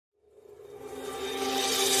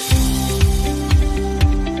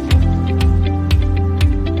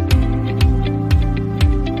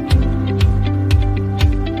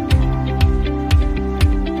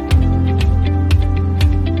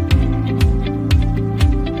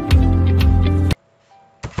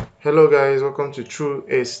Hello guys, welcome to True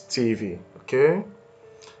Ace TV. Okay,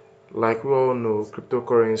 like we all know,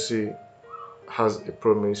 cryptocurrency has a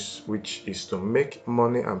promise which is to make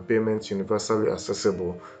money and payments universally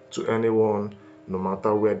accessible to anyone, no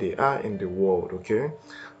matter where they are in the world. Okay,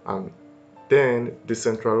 and then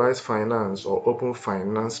decentralized finance or open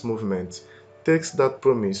finance movement takes that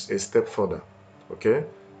promise a step further. Okay,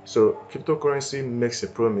 so cryptocurrency makes a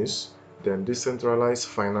promise, then decentralized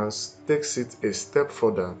finance takes it a step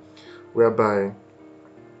further, whereby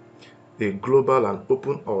a global and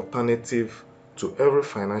open alternative to every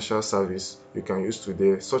financial service you can use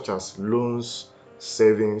today, such as loans,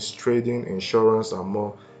 savings, trading, insurance, and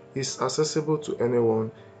more, is accessible to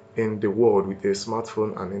anyone in the world with a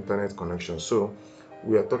smartphone and internet connection. So,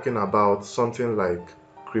 we are talking about something like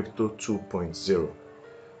Crypto 2.0.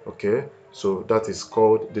 Okay, so that is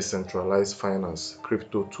called decentralized finance,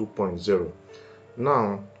 Crypto 2.0.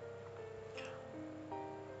 Now,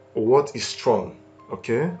 what is Tron?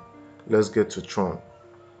 Okay, let's get to Tron.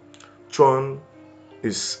 Tron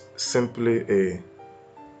is simply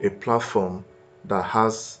a platform that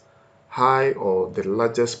has high or the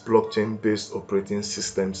largest blockchain-based operating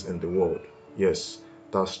systems in the world. Yes,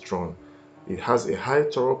 that's Tron. It has a high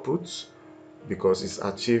throughput because it's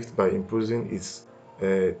achieved by imposing its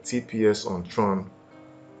TPS on Tron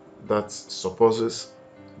that supposes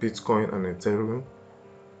Bitcoin and Ethereum.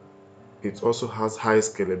 It also has high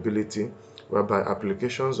scalability, whereby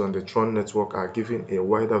applications on the Tron network are given a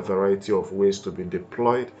wider variety of ways to be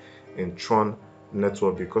deployed in Tron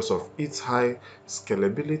network because of its high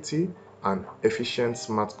scalability and efficient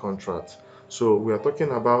smart contracts. So we are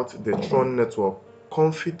talking about the Tron network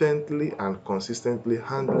confidently and consistently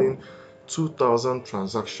handling 2,000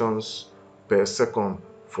 transactions per second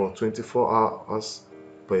for 24 hours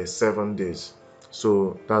per 7 days.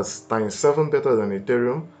 So that's times 7 better than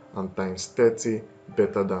Ethereum and times 30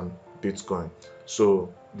 better than Bitcoin.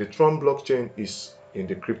 So the Tron blockchain is in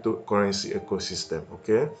the cryptocurrency ecosystem.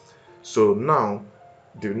 Okay, so now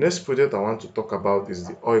the next project I want to talk about is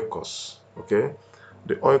the Oikos. Okay,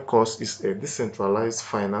 the Oikos is a decentralized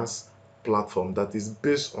finance platform that is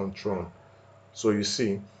based on Tron. So you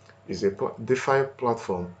see, it's a DeFi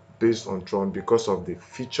platform based on Tron because of the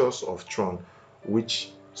features of Tron,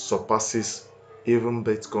 which surpasses even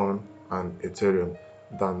Bitcoin and Ethereum.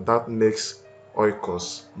 Then that makes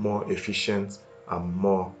Oikos more efficient and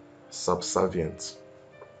more subservient.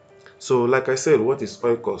 So, like I said, what is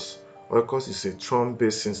Oikos? Oikos is a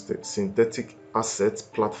Tron-based synthetic asset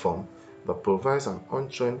platform that provides an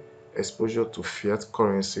on-chain exposure to fiat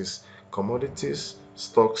currencies, commodities,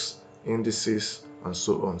 stocks, indices, and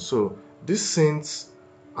so on. So, these synths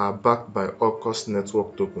are backed by Oikos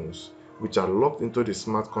Network Tokens, which are locked into the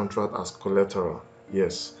smart contract as collateral.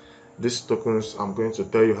 Yes, these tokens, I'm going to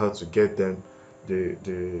tell you how to get them.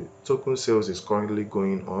 The token sales is currently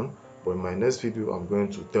going on, but in my next video I'm going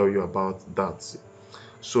to tell you about that.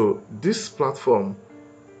 So this platform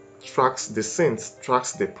tracks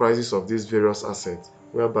the prices of these various assets,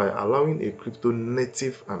 whereby allowing a crypto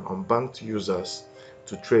native and unbanked users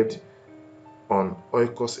to trade on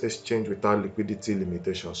Oikos Exchange without liquidity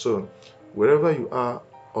limitation. So wherever you are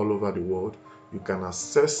all over the world, you can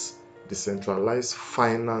access decentralized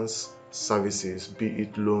finance services, be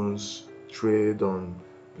it loans, trade on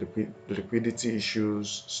liquidity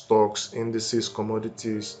issues, stocks, indices,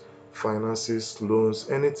 commodities, finances, loans,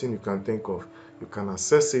 anything you can think of. You can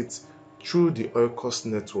access it through the Oikos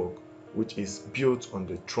network, which is built on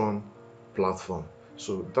the Tron platform.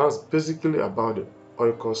 So that's basically about the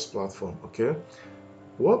Oikos platform. Okay,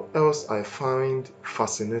 what else I find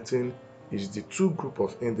fascinating is the two group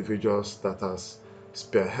of individuals that has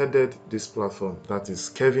spearheaded this platform, that is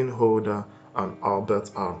Kevin Holder and Albert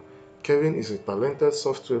R. Kevin is a talented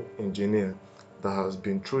software engineer that has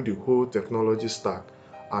been through the whole technology stack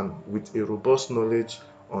and with a robust knowledge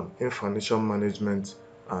on information management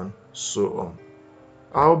and so on.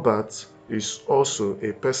 Albert is also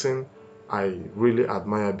a person I really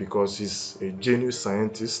admire because he's a genius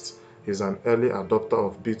scientist. He's an early adopter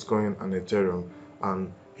of Bitcoin and Ethereum,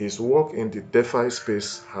 and his work in the DeFi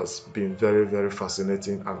space has been very, very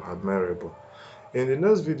fascinating and admirable. In the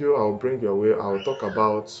next video I'll bring your way, I'll talk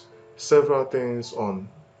about several things on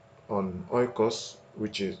Oikos,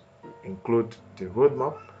 which is include the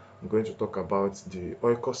roadmap. I'm going to talk about the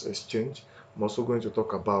Oikos Exchange. I'm also going to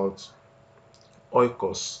talk about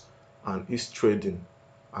Oikos and its trading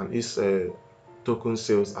and its token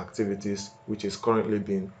sales activities, which is currently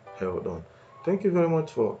being held on. Thank you very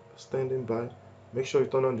much for standing by. Make sure you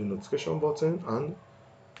turn on the notification button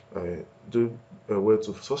and do a way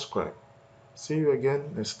to subscribe. See you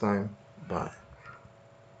again next time. Bye.